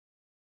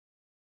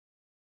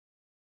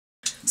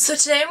So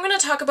today I'm going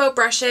to talk about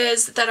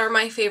brushes that are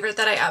my favorite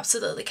that I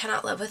absolutely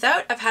cannot live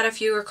without. I've had a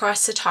few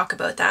requests to talk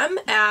about them.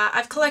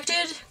 I've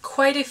collected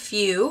quite a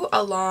few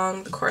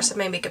along the course of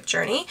my makeup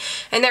journey,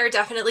 and there are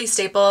definitely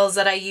staples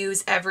that I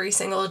use every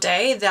single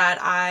day that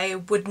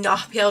I would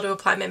not be able to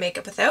apply my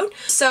makeup without.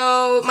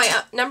 So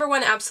my number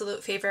one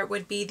absolute favorite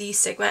would be the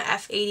Sigma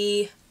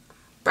F80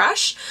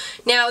 brush.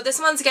 Now this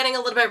one's getting a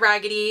little bit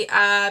raggedy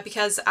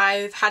because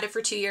I've had it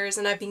for 2 years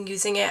and I've been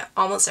using it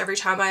almost every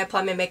time I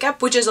apply my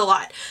makeup, which is a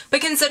lot.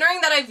 But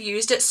considering that I've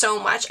used it so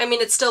much, I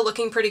mean, it's still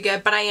looking pretty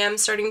good, but I am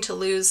starting to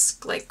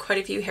lose like quite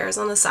a few hairs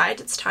on the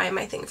side. It's time,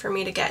 I think, for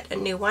me to get a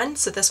new one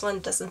so this one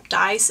doesn't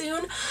die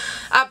soon.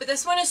 But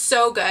this one is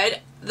so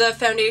good. The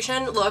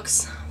foundation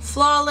looks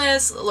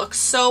flawless, looks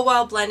so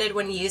well blended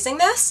when using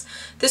this.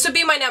 This would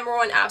be my number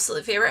one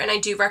absolute favorite, and I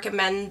do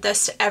recommend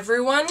this to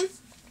everyone.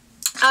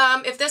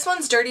 If this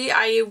one's dirty,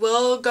 I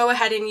will go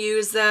ahead and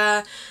use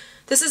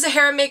this is a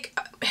Hair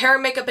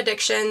and Makeup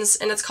Addictions,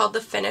 and it's called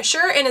the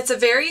Finisher, and it's a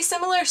very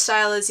similar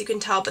style as you can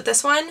tell, but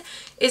this one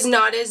is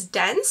not as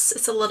dense.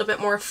 It's a little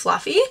bit more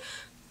fluffy,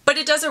 but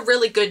it does a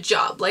really good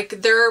job.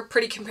 Like, they're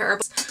pretty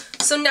comparable.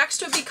 So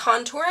next would be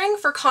contouring.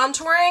 For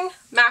contouring,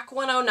 MAC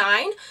 109.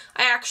 I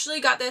actually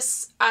got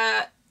this,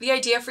 the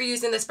idea for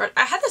using this brush.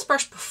 I had this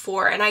brush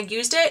before and I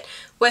used it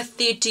with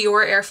the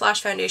Dior Air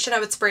Flash foundation. I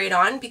would spray it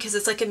on because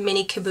it's like a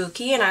mini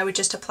kabuki and I would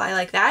just apply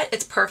like that.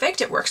 It's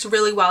perfect. It works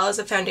really well as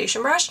a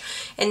foundation brush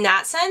in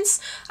that sense.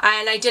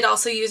 And I did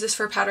also use this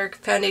for powder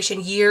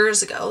foundation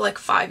years ago, like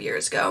 5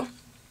 years ago.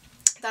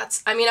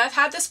 I mean, I've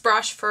had this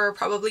brush for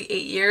probably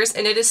 8 years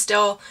and it is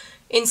still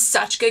in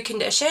such good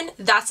condition.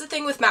 That's the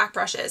thing with MAC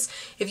brushes.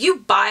 If you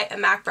buy a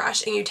MAC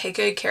brush and you take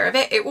good care of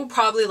it, it will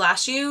probably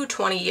last you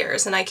 20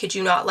 years, and I kid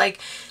you not. Like,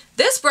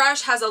 this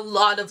brush has a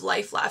lot of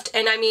life left,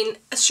 and I mean,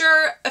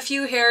 sure, a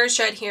few hairs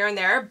shed here and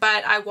there,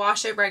 but I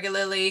wash it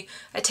regularly,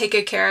 I take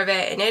good care of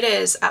it, and it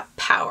is a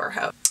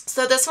powerhouse.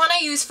 So this one I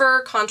use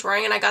for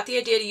contouring, and I got the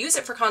idea to use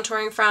it for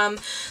contouring from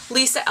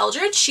Lisa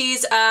Eldridge.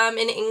 She's an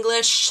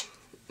English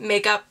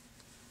makeup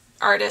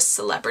artist,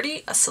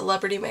 a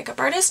celebrity makeup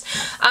artist,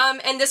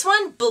 and this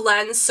one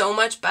blends so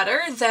much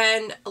better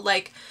than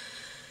like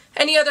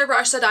any other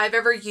brush that I've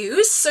ever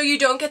used, so you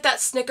don't get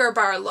that Snicker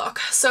bar look.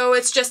 So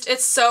it's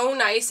so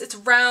nice, it's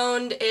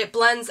round, it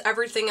blends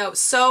everything out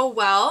so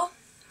well.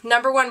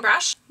 Number one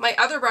brush. My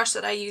other brush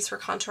that I use for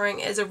contouring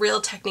is a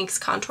Real Techniques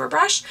contour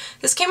brush.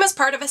 This came as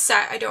part of a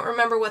set. I don't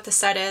remember what the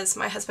set is.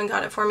 My husband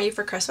got it for me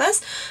for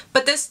Christmas,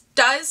 but this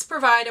does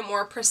provide a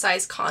more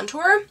precise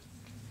contour.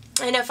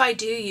 And if I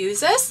do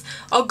use this,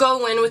 I'll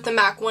go in with the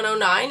MAC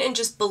 109 and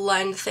just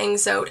blend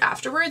things out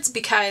afterwards,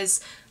 because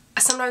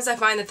sometimes I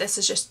find that this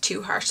is just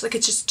too harsh. Like,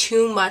 it's just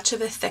too much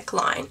of a thick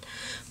line.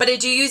 But I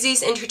do use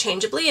these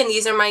interchangeably, and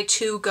these are my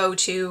two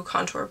go-to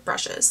contour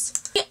brushes.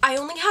 I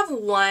only have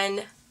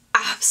one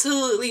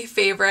absolutely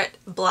favorite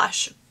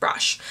blush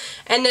brush,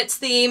 and it's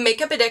the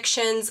Makeup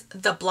Addictions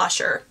The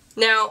Blusher.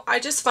 Now, I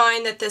just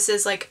find that this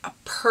is like a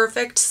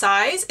perfect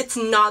size. It's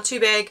not too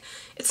big,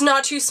 it's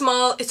not too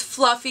small, it's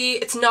fluffy,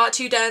 it's not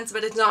too dense,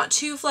 but it's not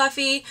too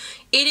fluffy.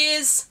 It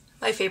is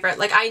my favorite.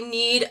 Like, I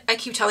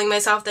keep telling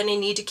myself that I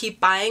need to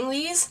keep buying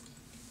these.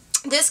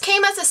 This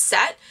came as a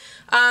set.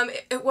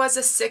 It was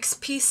a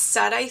 6-piece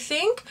set, I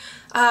think.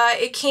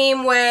 It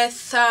came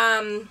with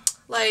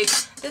like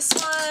this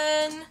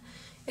one.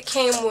 It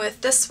came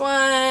with this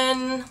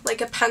one, like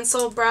a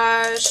pencil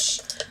brush,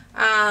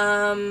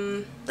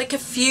 like a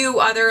few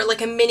other,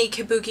 like a mini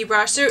kabuki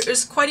brush.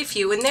 There's quite a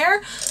few in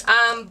there,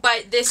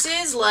 but this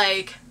is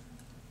like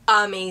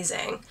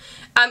amazing.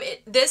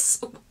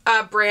 This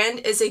brand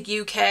is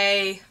a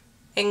UK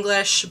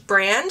English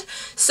brand,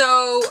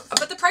 so,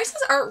 but the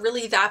prices aren't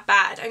really that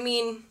bad. I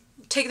mean,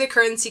 take the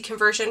currency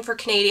conversion for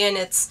Canadian,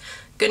 it's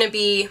gonna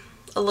be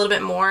a little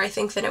bit more, I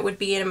think, than it would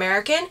be in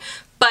American,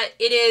 but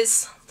it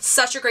is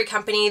such a great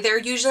company. They're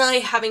usually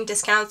having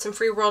discounts and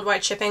free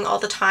worldwide shipping all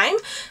the time,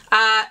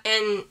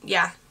 and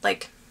yeah,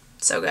 like,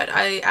 so good.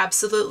 I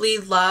absolutely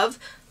love,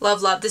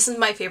 love, love. This is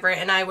my favorite,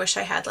 and I wish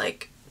I had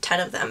like 10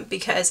 of them,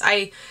 because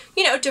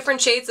you know, different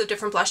shades of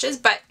different blushes,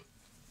 but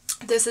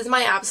this is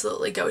my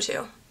absolutely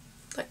go-to.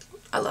 Like,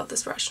 I love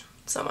this brush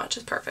so much.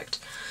 It's perfect.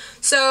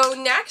 So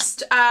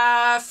next,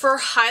 for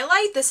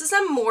highlight, this is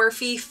a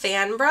Morphe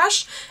fan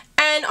brush,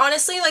 and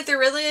honestly, like, there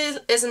really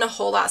isn't a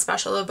whole lot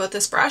special about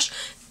this brush.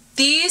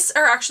 These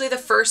are actually the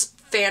first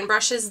fan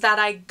brushes that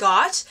I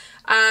got.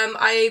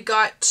 I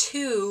got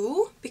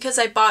two because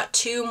I bought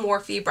two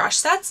Morphe brush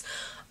sets.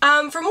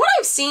 From what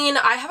I've seen,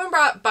 I haven't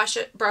brought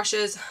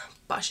brushes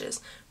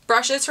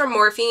from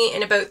Morphe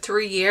in about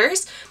 3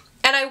 years.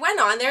 And I went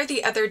on there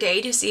the other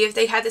day to see if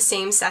they had the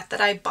same set that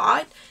I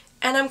bought,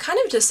 and I'm kind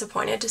of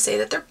disappointed to say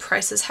that their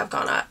prices have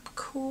gone up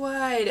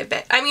quite a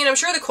bit. I mean, I'm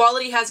sure the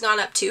quality has gone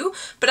up too,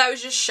 but I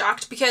was just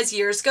shocked because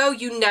years ago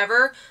you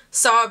never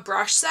saw a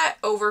brush set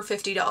over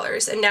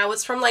 $50, and now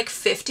it's from like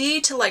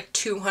 $50 to like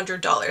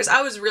 $200.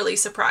 I was really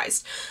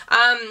surprised.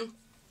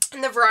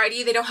 And the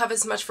variety, they don't have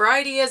as much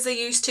variety as they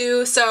used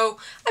to. So,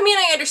 I mean,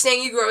 I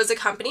understand you grow as a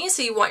company,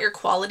 so you want your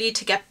quality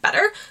to get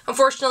better.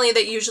 Unfortunately,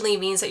 that usually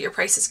means that your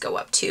prices go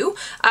up too.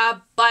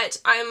 But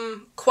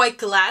I'm quite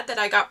glad that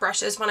I got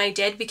brushes when I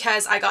did,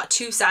 because I got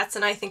 2 sets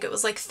and I think it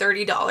was like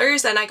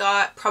 $30, and I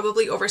got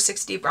probably over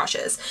 60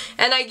 brushes.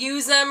 And I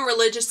use them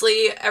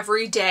religiously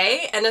every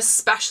day, and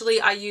especially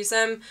I use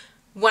them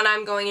when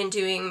I'm going and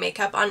doing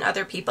makeup on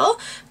other people.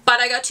 But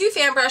I got 2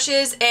 fan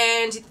brushes,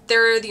 and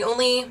they're the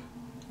only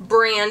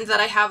brand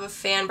that I have of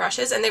fan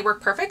brushes, and they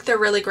work perfect. They're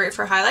really great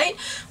for highlight.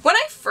 When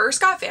I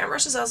first got fan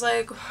brushes, I was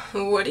like,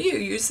 what do you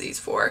use these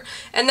for?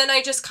 And then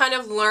I just kind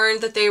of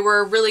learned that they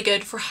were really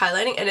good for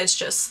highlighting, and it's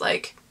just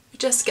like, it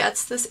just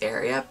gets this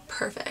area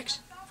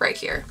perfect right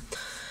here.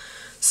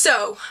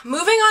 So,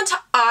 moving on to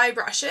eye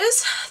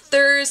brushes,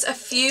 there's a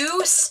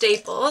few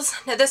staples.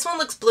 Now this one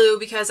looks blue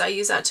because I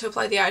use that to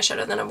apply the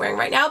eyeshadow that I'm wearing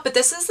right now, but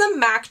this is the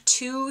MAC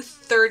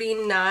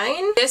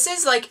 239. This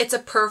is like, it's a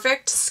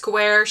perfect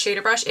square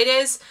shader brush. It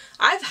is,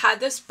 I've had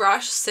this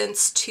brush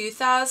since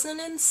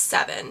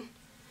 2007.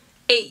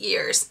 8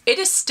 years. It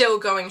is still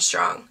going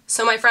strong.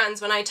 So my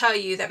friends, when I tell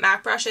you that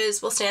MAC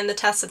brushes will stand the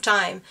test of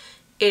time,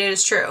 it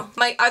is true.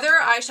 My other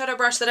eyeshadow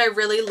brush that I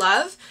really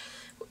love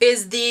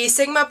is the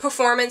Sigma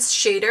Performance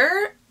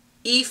Shader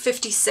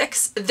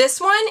E56. This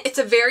one, it's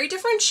a very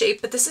different shape,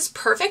 but this is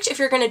perfect if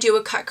you're going to do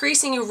a cut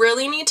crease and you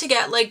really need to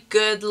get like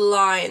good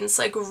lines,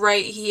 like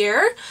right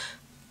here.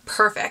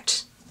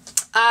 Perfect.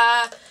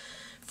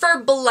 For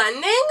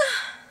blending,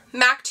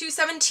 MAC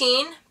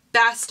 217,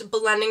 best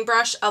blending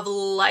brush of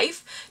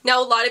life. Now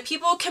a lot of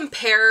people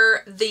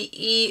compare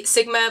the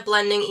Sigma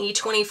Blending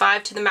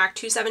E25 to the MAC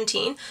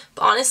 217,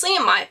 but honestly,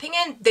 in my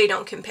opinion, they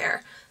don't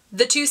compare.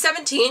 The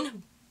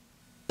 217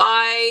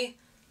 by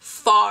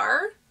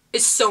far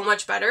is so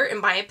much better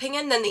in my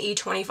opinion than the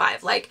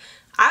E25. Like,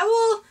 I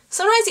will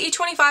sometimes the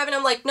E25 and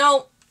I'm like,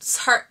 no,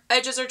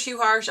 edges are too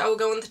harsh, I will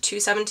go with the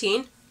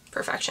 217.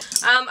 Perfection.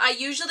 I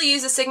usually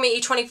use a Sigma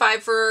E25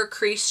 for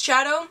crease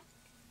shadow.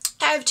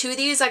 I have 2 of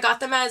these. I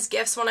got them as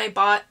gifts when I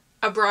bought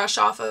a brush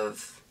off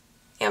of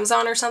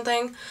Amazon or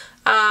something.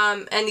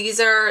 And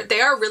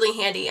they are really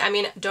handy. I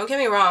mean, don't get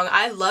me wrong,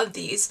 I love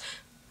these.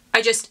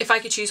 If I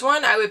could choose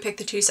one, I would pick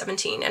the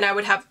 217, and I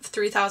would have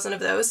 3,000 of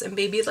those and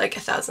maybe like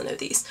 1,000 of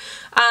these.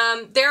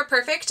 They're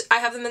perfect. I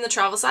have them in the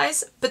travel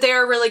size, but they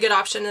are a really good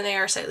option, and they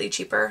are slightly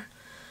cheaper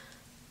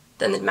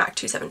than the MAC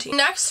 217.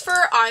 Next, for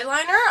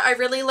eyeliner, I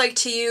really like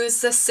to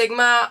use the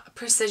Sigma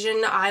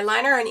Precision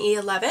Eyeliner in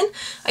E11.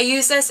 I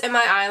use this in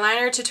my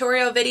eyeliner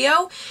tutorial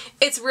video.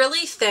 It's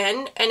really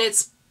thin, and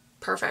it's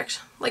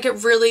perfect. Like,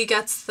 it really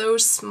gets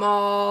those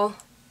small,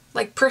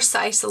 like,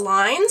 precise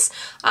lines.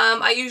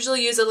 I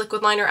usually use a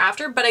liquid liner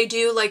after, but I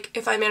do, like,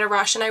 if I'm in a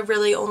rush and I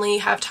really only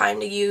have time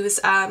to use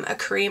a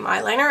cream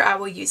eyeliner, I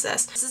will use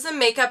this. This is a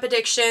Makeup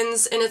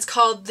Addictions, and it's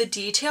called the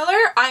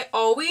Detailer.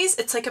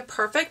 It's like a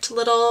perfect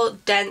little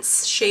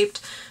dense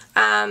shaped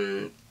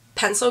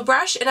pencil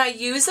brush, and I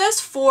use this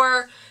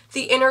for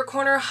the inner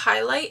corner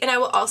highlight, and I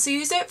will also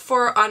use it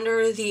for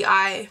under the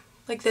eye,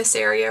 like this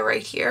area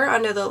right here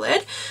under the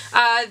lid.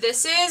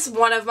 This is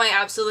one of my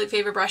absolute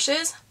favorite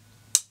brushes.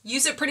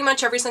 Use it pretty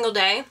much every single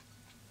day.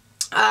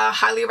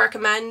 Highly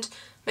recommend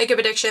Makeup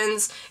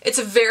Addictions. It's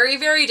very,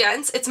 very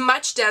dense. It's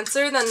much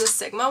denser than the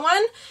Sigma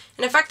one.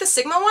 And in fact, the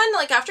Sigma one,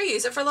 like, after you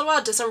use it for a little while,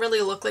 it doesn't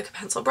really look like a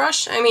pencil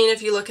brush. I mean,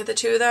 if you look at the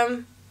 2 of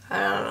them, I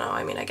don't know,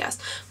 I mean, I guess.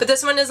 But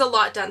this one is a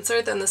lot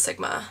denser than the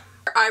Sigma.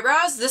 For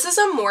eyebrows, this is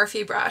a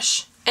Morphe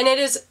brush. And it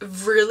is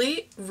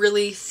really,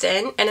 really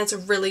thin, and it's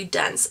really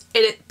dense.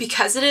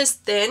 Because it is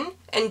thin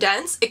and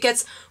dense, it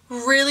gets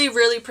really,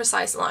 really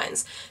precise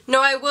lines.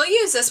 Now, I will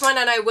use this one,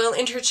 and I will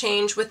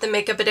interchange with the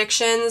Makeup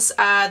Addictions,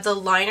 the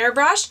liner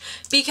brush,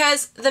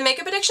 because the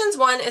Makeup Addictions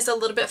one is a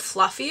little bit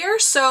fluffier.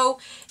 So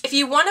if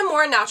you want a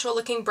more natural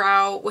looking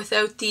brow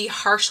without the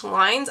harsh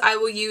lines, I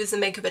will use the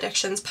Makeup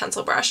Addictions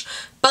pencil brush.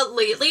 But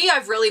lately,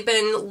 I've really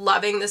been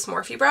loving this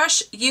Morphe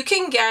brush. You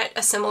can get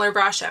a similar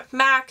brush at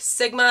MAC,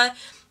 Sigma,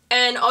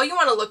 and all you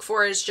want to look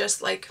for is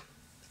just like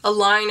a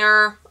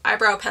liner,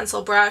 eyebrow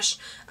pencil brush.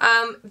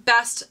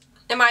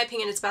 In my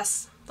opinion, it's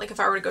best, like, if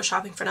I were to go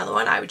shopping for another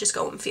one, I would just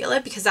go and feel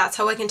it, because that's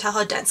how I can tell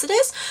how dense it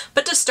is.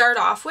 But to start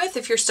off with,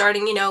 if you're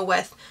starting, you know,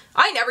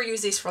 I never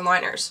use these for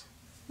liners.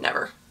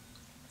 Never.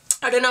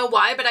 I don't know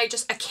why, but I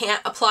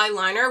can't apply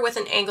liner with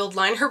an angled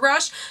liner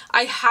brush.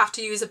 I have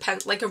to use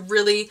a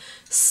really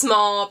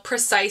small,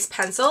 precise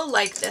pencil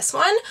like this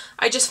one.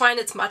 I just find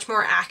it's much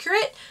more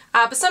accurate.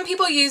 But some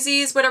people use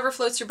these, whatever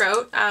floats your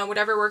boat,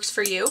 whatever works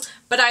for you.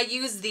 But I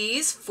use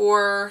these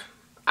for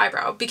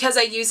eyebrow because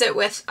I use it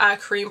with a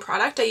cream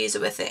product. I use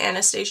it with the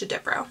Anastasia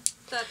Dip Brow.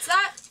 That's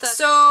that.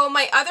 So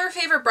my other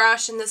favorite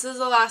brush, and this is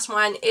the last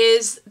one, I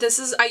use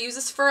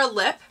this for a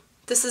lip.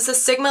 This is a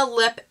Sigma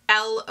Lip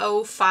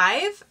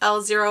L05,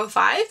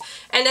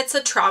 and it's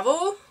a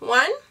travel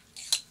one.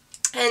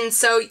 And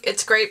so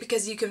it's great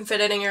because you can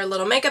fit it in your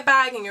little makeup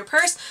bag in your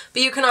purse,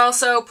 but you can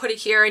also put it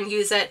here and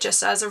use it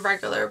just as a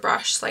regular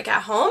brush like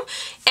at home.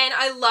 And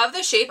I love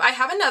the shape. I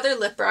have another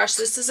lip brush.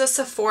 This is a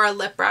Sephora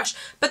lip brush,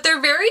 but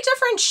they're very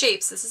different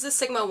shapes. This is a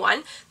Sigma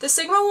 1. The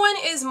Sigma 1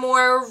 is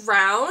more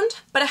round,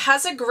 but it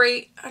has a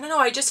great, I don't know,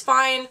 I just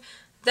find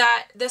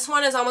that this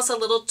one is almost a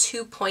little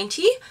too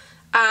pointy.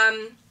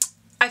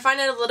 I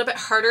find it a little bit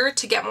harder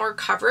to get more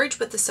coverage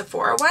with the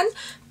Sephora one,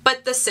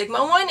 but the Sigma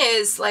one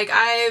is like,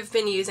 I've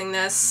been using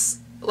this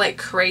like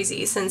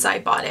crazy since I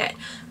bought it.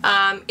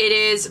 It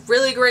is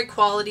really great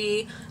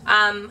quality,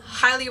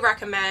 highly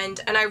recommend,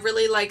 and I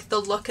really like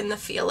the look and the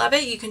feel of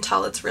it. You can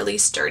tell it's really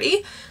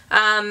sturdy.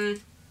 So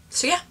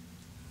yeah,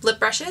 lip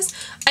brushes.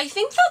 I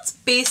think that's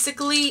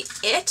basically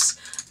it.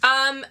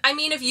 I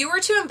mean, if you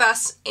were to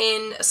invest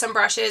in some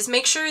brushes,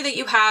 make sure that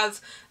you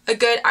have a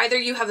good, either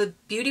you have a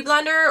beauty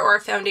blender or a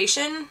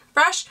foundation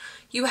brush,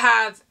 you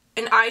have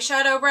an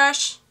eyeshadow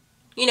brush,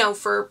 you know,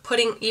 for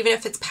putting, even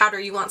if it's powder,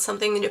 you want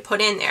something to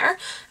put in there.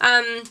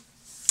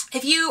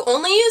 If you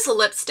only use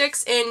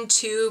lipsticks in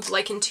tube,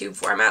 like in tube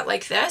format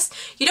like this,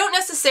 you don't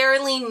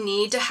necessarily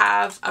need to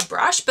have a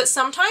brush, but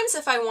sometimes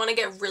if I want to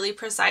get really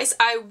precise,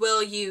 I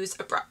will use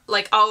a brush.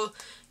 Like I'll,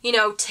 you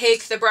know,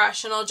 take the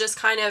brush and I'll just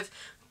kind of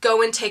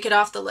go and take it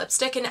off the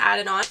lipstick and add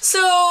it on.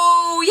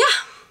 So yeah,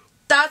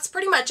 that's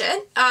pretty much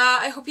it.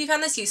 I hope you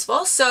found this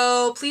useful.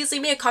 So please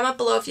leave me a comment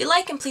below if you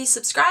like, and please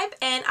subscribe,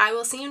 and I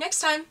will see you next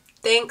time.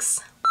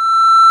 Thanks.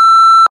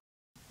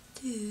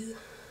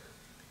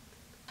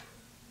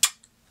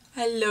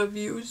 I love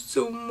you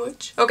so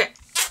much. Okay.